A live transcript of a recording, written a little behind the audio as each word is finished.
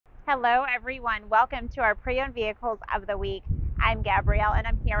Hello everyone, welcome to our pre-owned vehicles of the week. I'm Gabrielle and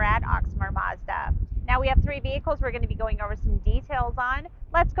I'm here at Oxmoor Mazda. Now we have three vehicles we're going to be going over some details on.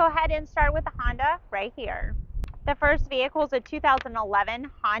 Let's go ahead and start with the Honda right here. The first vehicle is a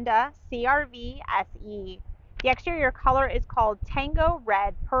 2011 Honda CRV SE. The exterior color is called Tango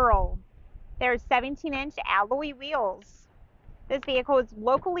Red Pearl. There's 17-inch alloy wheels. This vehicle is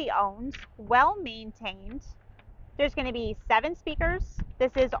locally owned, well maintained. There's going to be 7 speakers.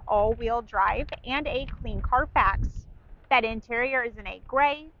 This is all-wheel drive and a clean Carfax. That interior is in a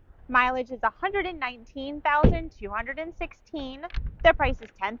gray. Mileage is 119,216. The price is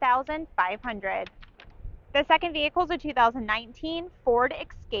 $10,500. The second vehicle is a 2019 Ford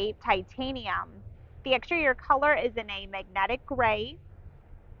Escape Titanium. The exterior color is in a magnetic gray.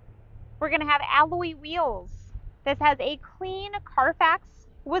 We're going to have alloy wheels. This has a clean Carfax,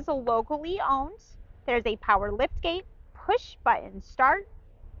 was locally owned. There's a power liftgate, push button start.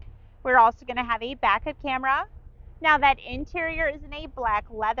 We're also going to have a backup camera. Now that interior is in a black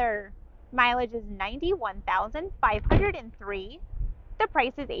leather. Mileage is 91,503. The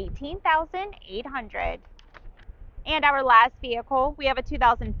price is $18,800. And our last vehicle, we have a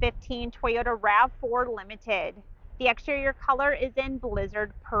 2015 Toyota RAV4 Limited. The exterior color is in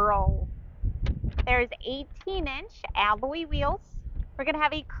Blizzard Pearl. There's 18-inch alloy wheels. We're going to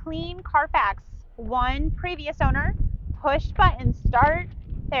have a clean Carfax. One previous owner, push button start.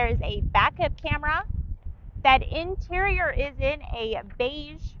 There's a backup camera. That interior is in a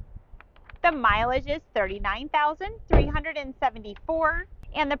beige. The mileage is 39,374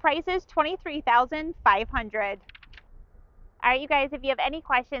 and the price is $23,500. All right, you guys, if you have any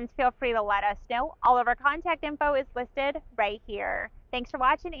questions, feel free to let us know. All of our contact info is listed right here. Thanks for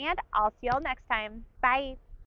watching, and I'll see y'all next time. Bye.